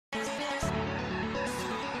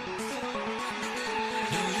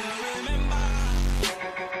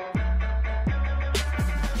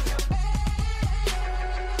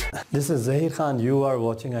This is Zaheer Khan. You are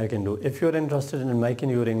watching I Can Do. If you're interested in making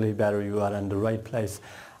your English better, you are in the right place.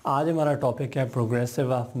 आज हमारा topic है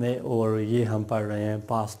progressive of में, और ये हम पढ़ रहे हैं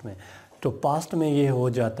पास्ट में. तो पास्ट में ये हो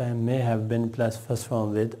जाता है may have been plus first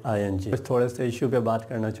form with ING. थोड़े से इशू पे बात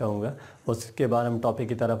करना चाहूँगा, उसके बाद हम टॉपिक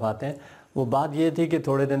की तरफ आते हैं. वो बात ये थी कि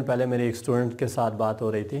थोड़े दिन पहले मेरी एक स्टूडेंट के साथ बात हो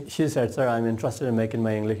रही थी. She said sir I am interested in making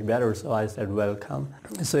my English better, so I said welcome.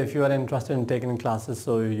 So if you are interested in taking classes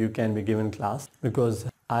so you can be given class because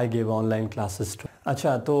I give online classes to.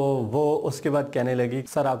 अच्छा, तो वो उसके बाद कहने लगी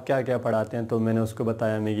sir आप क्या क्या पढ़ाते हैं. तो मैंने उसको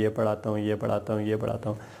बताया मैं ये पढ़ाता हूँ, ये पढ़ाता हूँ, ये पढ़ाता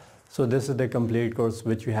हूँ. So this is the complete course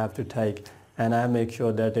which you have to take and I make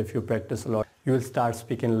sure that if you practice lot you will start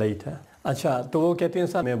speaking letter. अच्छा, तो वो कहती हैं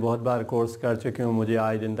सर मैं बहुत बार कोर्स कर चुकी हूँ, मुझे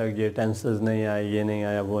आज दिन तक ये टेंसेस नहीं आए, ये नहीं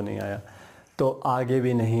आया, वो नहीं आया, तो आगे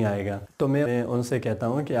भी नहीं आएगा. तो मैं उनसे कहता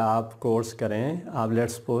हूँ कि आप कोर्स करें. आप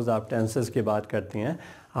लेट्स सपोज आप टेंसेस की बात करती हैं,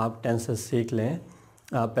 आप टेंसेस सीख लें,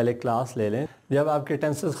 आप पहले क्लास ले लें. जब आपके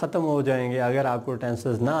टेंसेस ख़त्म हो जाएंगे, अगर आपको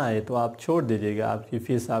टेंसेस ना आए तो आप छोड़ दीजिएगा, आपकी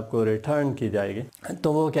फ़ीस आपको रिटर्न की जाएगी.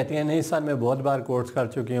 तो वो कहती हैं नहीं सर मैं बहुत बार कोर्स कर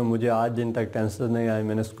चुकी हूँ, मुझे आज दिन तक टेंसेस नहीं आए.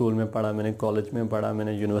 मैंने स्कूल में पढ़ा, मैंने कॉलेज में पढ़ा,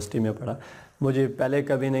 मैंने यूनिवर्सिटी में पढ़ा, मुझे पहले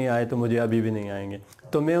कभी नहीं आए तो मुझे अभी भी नहीं आएंगे.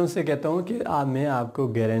 तो मैं उनसे कहता हूँ कि मैं आपको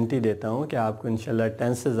गारंटी देता हूँ कि आपको इंशाल्लाह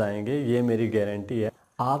टेंसेस आएंगे, ये मेरी गारंटी है.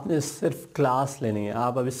 आपने सिर्फ क्लास लेनी है,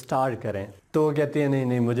 आप अभी स्टार्ट करें. तो वो कहती है नहीं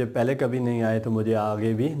नहीं मुझे पहले कभी नहीं आए तो मुझे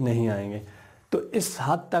आगे भी नहीं आएंगे. तो इस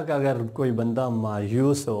हद तक अगर कोई बंदा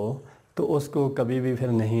मायूस हो तो उसको कभी भी फिर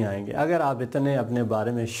नहीं आएंगे. अगर आप इतने अपने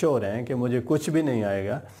बारे में श्योर हैं कि मुझे कुछ भी नहीं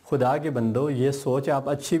आएगा, खुदा के बंदो ये सोच आप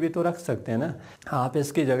अच्छी भी तो रख सकते हैं ना. आप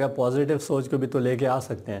इसकी जगह पॉजिटिव सोच को भी तो लेके आ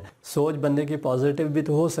सकते हैं. सोच बंदे की पॉजिटिव भी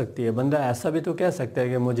तो हो सकती है. बंदा ऐसा भी तो कह सकता है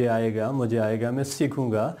कि मुझे आएगा, मैं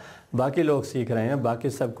सीखूँगा, बाकी लोग सीख रहे हैं, बाकी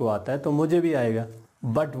सबको आता है तो मुझे भी आएगा.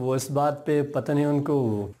 बट वो इस बात पे पता नहीं उनको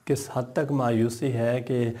किस हद तक मायूसी है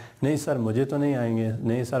कि नहीं सर मुझे तो नहीं आएंगे,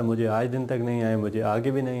 नहीं सर मुझे आज दिन तक नहीं आए, मुझे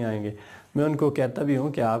आगे भी नहीं आएंगे. मैं उनको कहता भी हूँ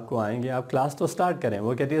कि आपको आएंगे, आप क्लास तो स्टार्ट करें.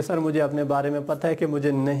 वो कहती है सर मुझे अपने बारे में पता है कि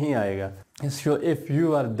मुझे नहीं आएगा. So if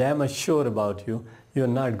you are them sure about you are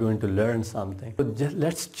not going to learn something.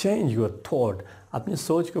 Let's change your thought. अपनी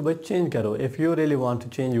सोच को बस चेंज करो. If you really want to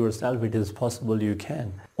change your self it is possible, you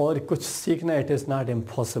can. और कुछ सीखना it is not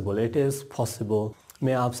impossible, it is possible.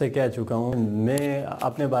 मैं आपसे कह चुका हूँ, मैं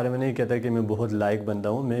अपने बारे में नहीं कहता कि मैं बहुत लायक बंदा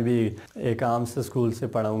हूँ. मैं भी एक आम से स्कूल से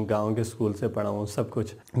पढ़ा हूँ, गांव के स्कूल से पढ़ा हूँ, सब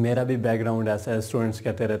कुछ मेरा भी बैकग्राउंड ऐसा है. स्टूडेंट्स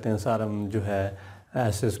कहते रहते हैं सर हम जो है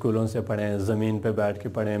ऐसे स्कूलों से पढ़े हैं, ज़मीन पे बैठ के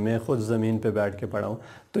पढ़े हैं. मैं ख़ुद ज़मीन पे बैठ के पढ़ा हूँ.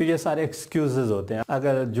 तो ये सारे एक्सक्यूज़ होते हैं.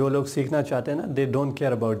 अगर जो लोग सीखना चाहते हैं ना, they don't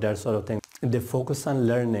care about that sort of thing, they focus on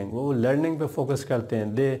learning. वो लर्निंग पे फोकस करते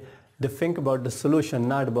हैं. They think about the solution,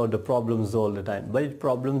 not about the problems all the time. भाई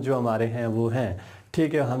प्रॉब्लम जो हमारे हैं वो हैं,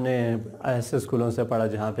 ठीक है, हमने ऐसे स्कूलों से पढ़ा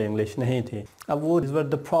जहाँ पे इंग्लिश नहीं थी. अब वो is were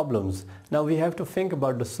the problems. Now we have to think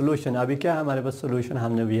about the solution. अभी क्या है हमारे पास सोल्यूशन,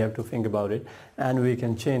 हमने we have to think about it and we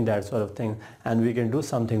can change that sort of thing and we can do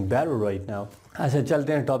something better right now. अच्छा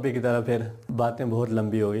चलते हैं topic की तरफ, फिर बातें बहुत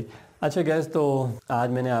लंबी हो गई. अच्छा गैस, तो आज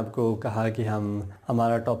मैंने आपको कहा कि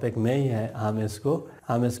हमारा टॉपिक में ही है,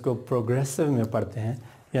 हम इसको प्रोग्रेसिव में पढ़ते हैं,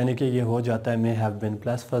 यानी कि ये हो जाता है may have been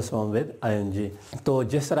plus first form with ING. तो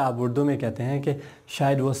जिस तरह आप उर्दू में कहते हैं कि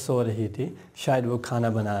शायद वो सो रही थी, शायद वो खाना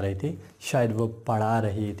बना रही थी, शायद वो पढ़ा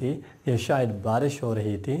रही थी, या शायद बारिश हो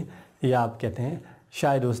रही थी, या आप कहते हैं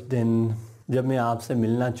शायद उस दिन जब मैं आपसे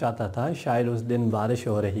मिलना चाहता था, शायद उस दिन बारिश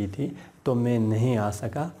हो रही थी तो मैं नहीं आ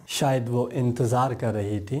सका, शायद वो इंतज़ार कर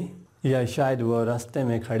रही थी, या शायद वो रास्ते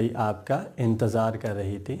में खड़ी आपका इंतज़ार कर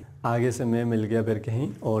रही थी, आगे से मैं मिल गया फिर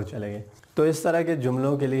कहीं और चले गए. तो इस तरह के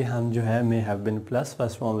जुमलों के लिए हम जो है may have been plus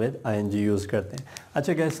first form with ING use करते हैं.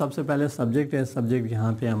 अच्छा गैस, सबसे पहले सब्जेक्ट है. सब्जेक्ट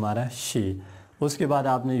यहाँ पे हमारा शी. उसके बाद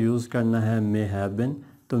आपने यूज़ करना है मे हैव बिन,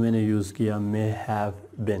 तो मैंने यूज़ किया मे हैव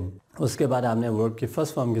बिन. उसके बाद आपने वर्ब की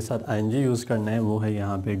फर्स्ट फॉर्म के साथ आईएनजी यूज़ करना है, वो है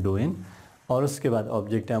यहाँ पे डूइंग. और उसके बाद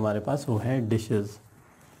ऑब्जेक्ट है हमारे पास, वो है dishes.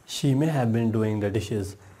 She may have been doing the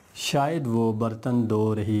dishes. शायद वो बर्तन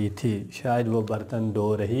धो रही थी, शायद वो बर्तन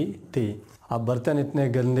धो रही थी. आप बर्तन इतने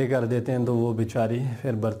गंदे कर देते हैं तो वो बेचारी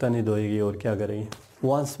फिर बर्तन ही धोएगी और क्या करेगी.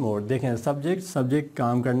 वंस मोर, देखें सब्जेक्ट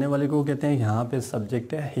काम करने वाले को कहते हैं, यहाँ पे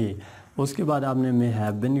सब्जेक्ट है ही. उसके बाद आपने मे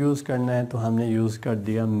हैव बिन यूज़ करना है, तो हमने यूज़ कर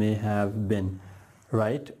दिया मे हैव बिन,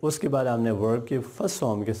 राइट. उसके बाद आपने वर्ब के फर्स्ट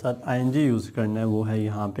फॉर्म के साथ आईएनजी यूज़ करना है, वो है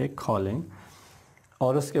यहाँ पे कॉलिंग.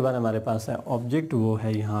 और उसके बाद हमारे पास है ऑब्जेक्ट, वो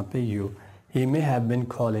है यहाँ पे you. He may have been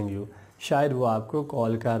calling you. शायद वो आपको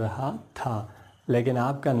कॉल कर रहा था, लेकिन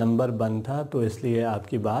आपका नंबर बंद था तो इसलिए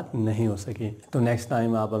आपकी बात नहीं हो सकी. तो नेक्स्ट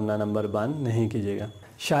टाइम आप अपना नंबर बंद नहीं कीजिएगा.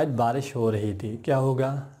 शायद बारिश हो रही थी, क्या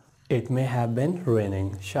होगा, it may have been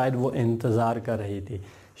raining. शायद वो इंतज़ार कर रही थी,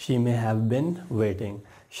 she may have been waiting.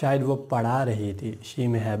 شاید وہ پڑھا رہی تھی, she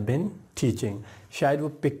may have been teaching. شاید وہ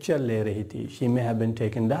پکچر لے رہی تھی, she may have been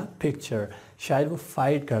taking the picture. شاید وہ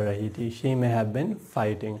فائٹ کر رہی تھی, she may have been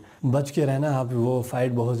fighting. بچ کے رہنا, آپ وہ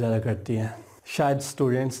فائٹ بہت زیادہ کرتی ہیں. شاید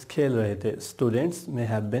اسٹوڈنٹس کھیل رہے تھے, students may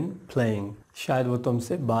have been playing. شاید وہ تم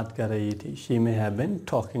سے بات کر رہی تھی, she may have been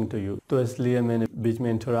talking to you. تو اس لیے میں نے بیچ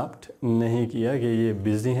میں انٹرپٹ نہیں کیا کہ یہ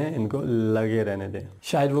بزی ہیں, ان کو لگے رہنے دیں.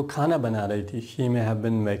 شاید وہ کھانا بنا رہی تھی, she may have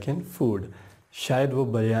been making food. شاید وہ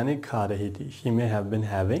بریانی کھا رہی تھی, she may have been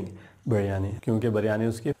having biryani, کیونکہ بریانی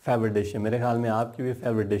اس کی فیوریٹ ڈش ہے. میرے خیال میں آپ کی بھی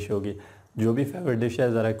فیوریٹ ڈش ہوگی. جو بھی فیوریٹ ڈش ہے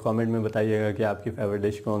ذرا کامنٹ میں بتائیے گا کہ آپ کی فیوریٹ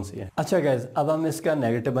ڈش کون سی ہے. اچھا گائز, اب ہم اس کا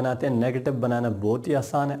نیگیٹو بناتے ہیں. نیگیٹو بنانا بہت ہی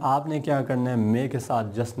آسان ہے. آپ نے کیا کرنا ہے, مے کے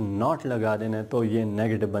ساتھ جسٹ ناٹ لگا دینا ہے, تو یہ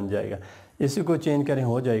نیگیٹو بن جائے گا. اسی کو چینج کریں,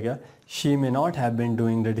 ہو جائے گا she may not have been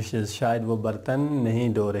doing the dishes. شاید وہ برتن نہیں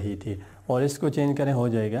دھو رہی تھی. اور اس کو چینج کریں, ہو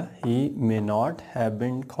جائے گا he may not have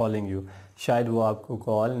been calling you. شاید وہ آپ کو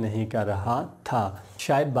کال نہیں کر رہا تھا.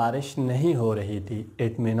 شاید بارش نہیں ہو رہی تھی,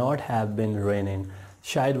 it may not have been raining.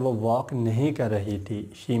 شاید وہ واک نہیں کر رہی تھی,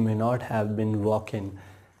 she may not have been walking.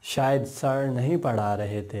 شاید سر نہیں پڑھا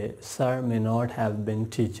رہے تھے, sir may not have been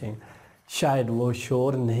teaching. شاید وہ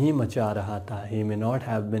شور نہیں مچا رہا تھا, he may not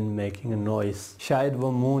have been making a noise. شاید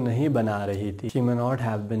وہ منہ نہیں بنا رہی تھی, she may not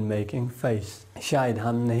have been making face. شاید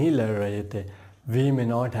ہم نہیں لڑ رہے تھے, we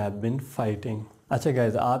may not have been fighting. اچھا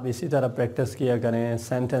گائز, آپ اسی طرح پریکٹس کیا کریں,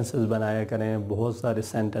 سینٹنسز بنایا کریں, بہت سارے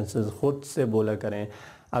سینٹنسز خود سے بولا کریں.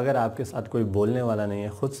 اگر آپ کے ساتھ کوئی بولنے والا نہیں ہے,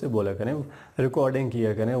 خود سے بولا کریں, ریکارڈنگ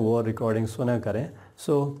کیا کریں, وہ ریکارڈنگ سنا کریں.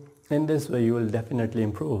 سو ان دس way you will definitely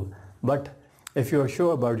improve. But if you are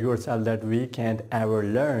sure about yourself that we can't ever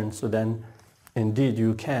learn, so then indeed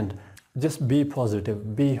you can't. Just be positive,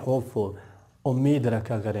 be hopeful. امید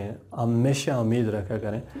رکھا کریں, ہمیشہ امید رکھا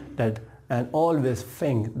کریں that and always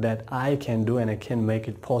think that I can do and I can make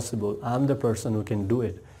it possible. I'm the person who can do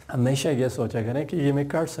it. ہمیشہ یہ سوچا کریں کہ یہ میں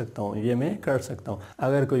کر سکتا ہوں, یہ میں کر سکتا ہوں.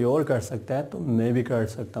 اگر کوئی اور کر سکتا ہے تو میں بھی کر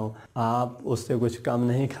سکتا ہوں. آپ اس سے کچھ کم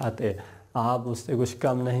نہیں کھاتے, آپ اس سے کچھ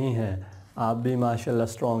کم نہیں ہیں, آپ بھی ماشاءاللہ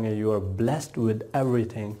اسٹرانگ ہیں. You are blessed with every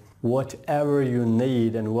thing. What ever you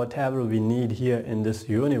need and what ever we need here in this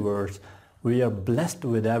universe, we are blessed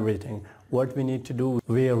with every thing. What we need to do,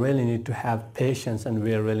 we really need to have patience and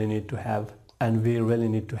we really need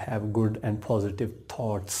to have good and positive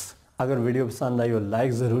thoughts. اگر video پسند آئی ہو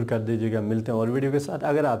like ضرور کر دیجیے گا. ملتے ہیں اور video کے ساتھ.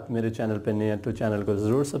 اگر آپ میرے چینل پہ نہیں ہیں تو چینل کو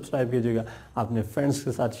ضرور سبسکرائب کیجیے گا, اپنے فرینڈس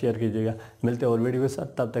کے ساتھ شیئر کیجیے گا. ملتے ہیں اور ویڈیو کے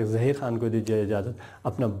ساتھ. تب تک ظہیر خان کو دیجیے اجازت.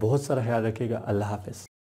 اپنا بہت سارا خیال رکھیے گا. اللہ حافظ.